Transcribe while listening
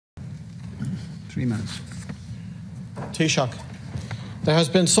3 minutes. Taoiseach, there has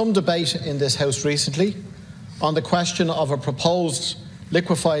been some debate in this House recently on the question of a proposed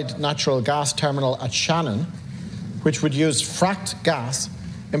liquefied natural gas terminal at Shannon, which would use fracked gas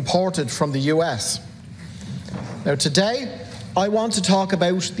imported from the US. Now, today, I want to talk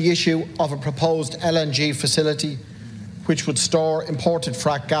about the issue of a proposed LNG facility which would store imported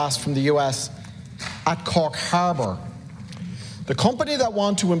fracked gas from the US at Cork Harbour. The company that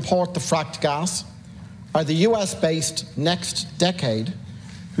want to import the fracked gas are the US-based Next Decade,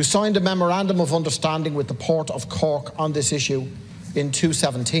 who signed a memorandum of understanding with the Port of Cork on this issue in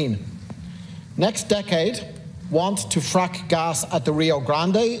 2017. Next Decade want to frack gas at the Rio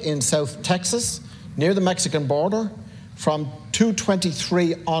Grande in South Texas, near the Mexican border, from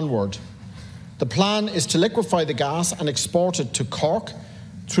 2023 onward. The plan is to liquefy the gas and export it to Cork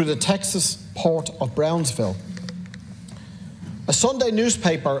through the Texas port of Brownsville. A Sunday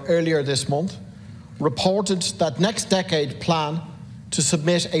newspaper earlier this month reported that Next Decade plan to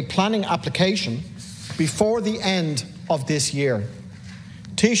submit a planning application before the end of this year.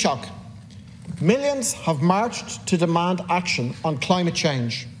 Taoiseach, millions have marched to demand action on climate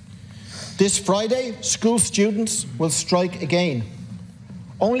change. This Friday, school students will strike again.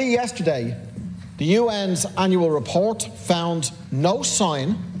 Only yesterday, the UN's annual report found no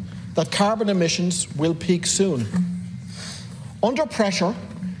sign that carbon emissions will peak soon. Under pressure,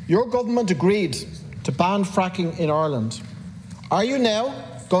 your government agreed to ban fracking in Ireland. Are you now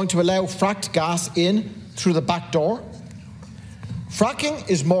going to allow fracked gas in through the back door? Fracking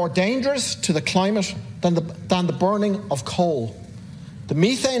is more dangerous to the climate than the burning of coal. The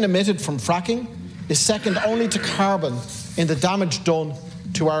methane emitted from fracking is second only to carbon in the damage done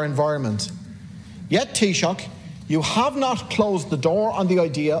to our environment. Yet, Taoiseach, you have not closed the door on the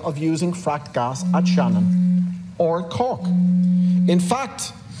idea of using fracked gas at Shannon or Cork. In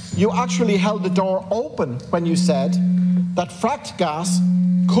fact, you actually held the door open when you said that fracked gas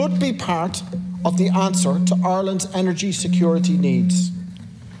could be part of the answer to Ireland's energy security needs.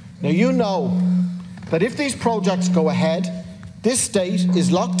 Now, you know that if these projects go ahead, this state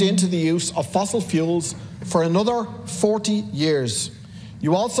is locked into the use of fossil fuels for another 40 years.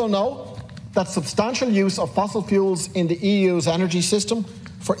 You also know that substantial use of fossil fuels in the EU's energy system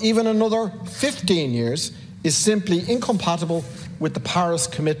for even another 15 years is simply incompatible with the Paris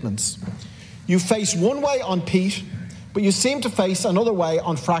commitments. You face one way on peat, but you seem to face another way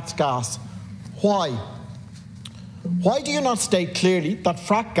on fracked gas. Why? Why do you not state clearly that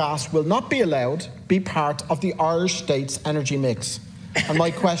fracked gas will not be allowed to be part of the Irish state's energy mix? And my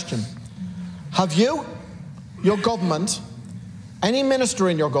question, have you, your government, any minister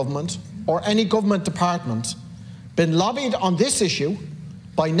in your government or any government department been lobbied on this issue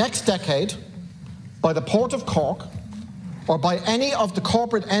by Next Decade, by the Port of Cork, or by any of the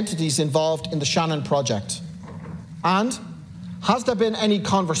corporate entities involved in the Shannon project? And has there been any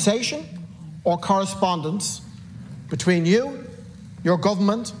conversation or correspondence between you, your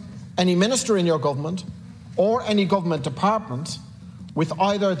government, any minister in your government, or any government department with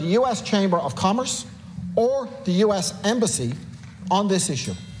either the US Chamber of Commerce or the US Embassy on this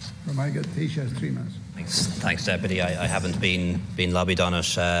issue? Taoiseach, 3 minutes. Thanks, Deputy. I haven't been lobbied on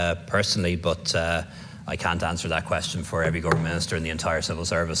it personally, but I can't answer that question for every government minister in the entire civil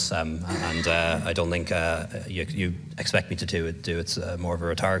service, and I don't think you expect me to do it. It's more of a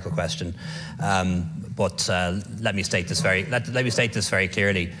rhetorical question. But let me state this very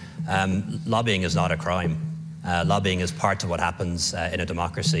clearly. Lobbying is not a crime. Lobbying is part of what happens in a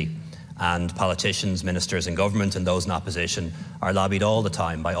democracy. And politicians, ministers in government and those in opposition are lobbied all the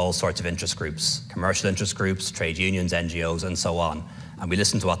time by all sorts of interest groups, commercial interest groups, trade unions, NGOs and so on. And we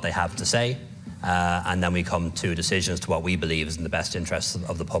listen to what they have to say, and then we come to decisions to what we believe is in the best interests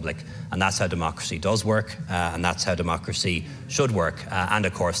of the public. And that's how democracy does work, and that's how democracy should work. And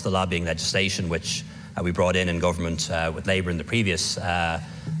of course the lobbying legislation which we brought in government with Labour in the previous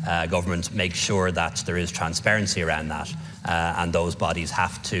government makes sure that there is transparency around that. And those bodies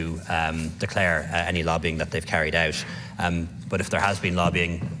have to declare any lobbying that they've carried out. But if there has been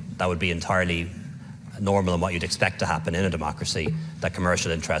lobbying, that would be entirely normal and what you'd expect to happen in a democracy, that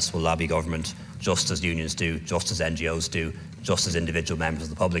commercial interests will lobby government just as unions do, just as NGOs do, just as individual members of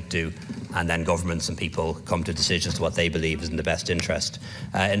the public do, and then governments and people come to decisions to what they believe is in the best interest.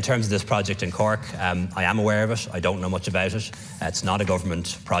 In terms of this project in Cork, I am aware of it. I don't know much about it. It's not a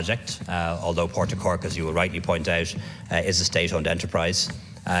government project, although Port of Cork, as you will rightly point out, is a state-owned enterprise.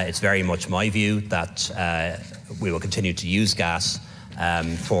 It's very much my view that we will continue to use gas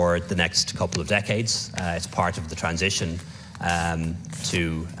for the next couple of decades. It's part of the transition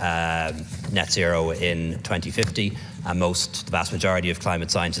to net zero in 2050. and the vast majority of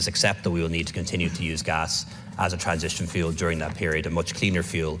climate scientists accept that we will need to continue to use gas as a transition fuel during that period, a much cleaner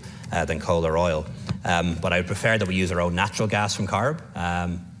fuel than coal or oil. But I would prefer that we use our own natural gas from Cork,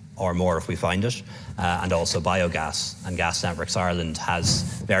 or more if we find it, and also biogas. And Gas Networks Ireland has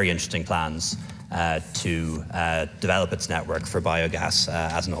very interesting plans to develop its network for biogas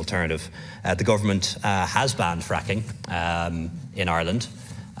as an alternative. The government has banned fracking in Ireland,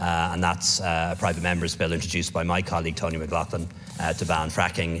 and that's a private member's bill introduced by my colleague Tony McLaughlin to ban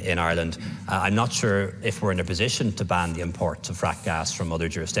fracking in Ireland. I'm not sure if we're in a position to ban the import of fracked gas from other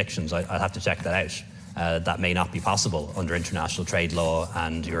jurisdictions. I'll have to check that out. That may not be possible under international trade law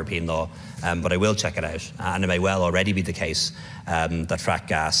and European law, but I will check it out. And it may well already be the case that fracked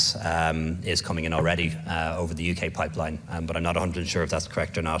gas is coming in already over the UK pipeline, but I'm not 100% sure if that's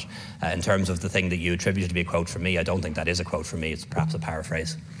correct or not. In terms of the thing that you attributed to be a quote from me, I don't think that is a quote from me. It's perhaps a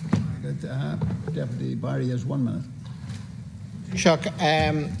paraphrase. Deputy Barry has 1 minute.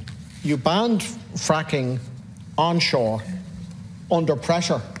 Taoiseach, you banned fracking onshore under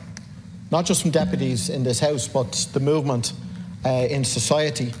pressure, not just from deputies in this House, but the movement in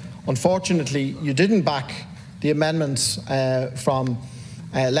society. Unfortunately, you didn't back the amendments from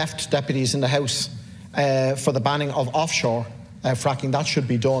left deputies in the House for the banning of offshore fracking. That should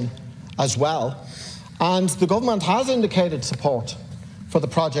be done as well. And the government has indicated support for the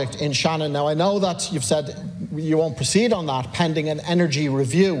project in Shannon. Now, I know that you've said you won't proceed on that pending an energy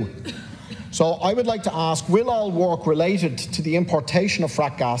review. So I would like to ask, will all work related to the importation of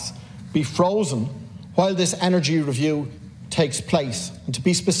fracked gas be frozen while this energy review takes place? And to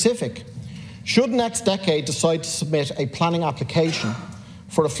be specific, should Next Decade decide to submit a planning application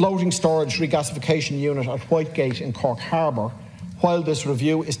for a floating storage regasification unit at Whitegate in Cork Harbour while this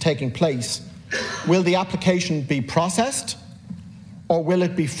review is taking place, will the application be processed or will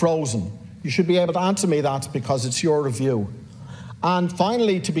it be frozen? You should be able to answer me that because it's your review. And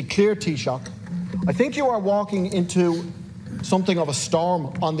finally, to be clear, Taoiseach, I think you are walking into something of a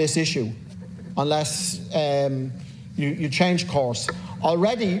storm on this issue unless you change course.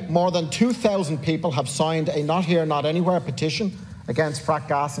 Already, more than 2,000 people have signed a Not Here, Not Anywhere petition against fracked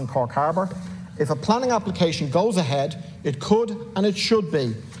gas in Cork Harbour. If a planning application goes ahead, it could and it should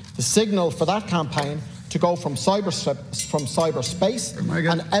be the signal for that campaign to go from cyberspace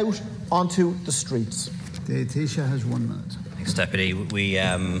and out onto the streets. The Taoiseach has 1 minute. Thanks, Deputy. We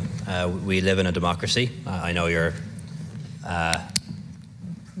live in a democracy. I know you're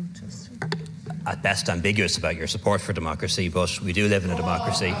at best ambiguous about your support for democracy, but we do live in a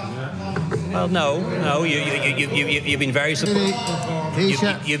democracy. Well, no, you've been very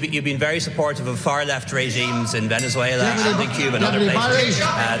you've been very supportive of far-left regimes in Venezuela and in Cuba and other places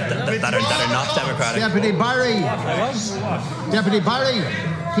that are not democratic. Deputy Barry. Deputy Barry,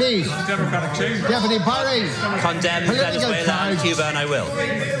 please. Deputy Barry. Condemn Venezuela and Cuba, and I will.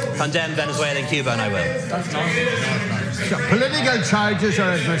 Condemn Venezuela and Cuba, and I will. Political charges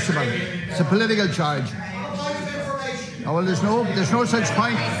are admissible. It's a political charge. Oh, well, there's no such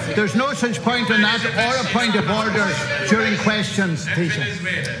point. There's no such point in that, or a point of order during questions, Taoiseach.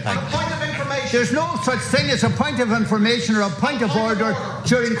 There's no such thing as a point of information or a point of order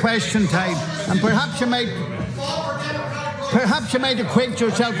during question time. And perhaps you might acquaint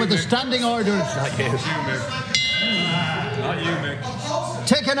yourself with the standing orders. Not you. Not you, Mick.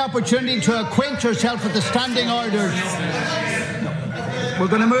 Take an opportunity to acquaint yourself with the standing orders. We're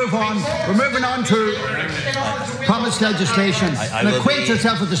going to move on. We're moving on to promised legislation. And acquaint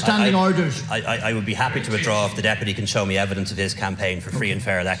yourself with the standing orders. I would be happy to withdraw if the Deputy can show me evidence of his campaign for free and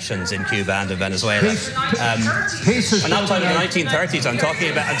fair elections in Cuba and in Venezuela. I'm not talking about the 1930s. I'm talking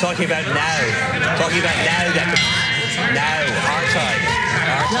about now. I'm talking about now, Deputy. Now, our time.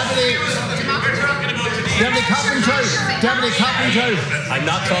 Deputy Carpenter. I'm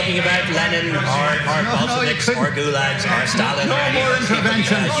not talking about Lenin or Bolsheviks or gulags or Stalin or any of the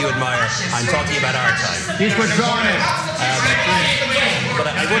people that you admire. I'm talking about our time. He's withdrawn it. But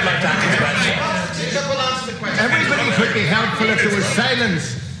I would like to answer the question. Everybody could be helpful if there was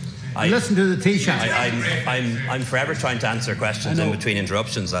silence. Listen to the Taoiseach. I'm forever trying to answer questions in between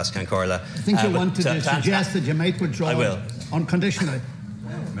interruptions, Ascan Corla. I think you wanted to suggest that you might withdraw. I will. Unconditionally.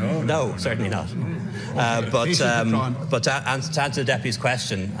 No, certainly not. But to answer the Deputy's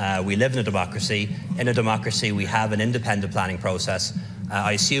question, we live in a democracy. In a democracy, we have an independent planning process.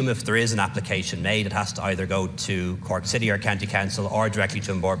 I assume if there is an application made, it has to either go to Cork City or County Council or directly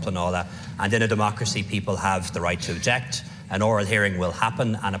to Bord Pleanála. And in a democracy, people have the right to object. an oral hearing will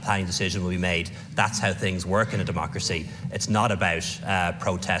happen and a planning decision will be made. That's how things work in a democracy. It's not about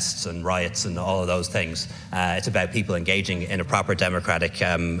protests and riots and all of those things. It's about people engaging in a proper democratic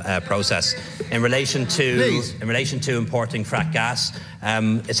process. In relation to importing fracked gas,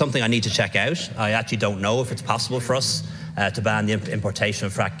 it's something I need to check out. I actually don't know if it's possible for us to ban the importation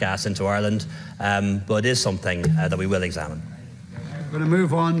of fracked gas into Ireland, but it is something that we will examine. I'm going to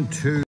move on to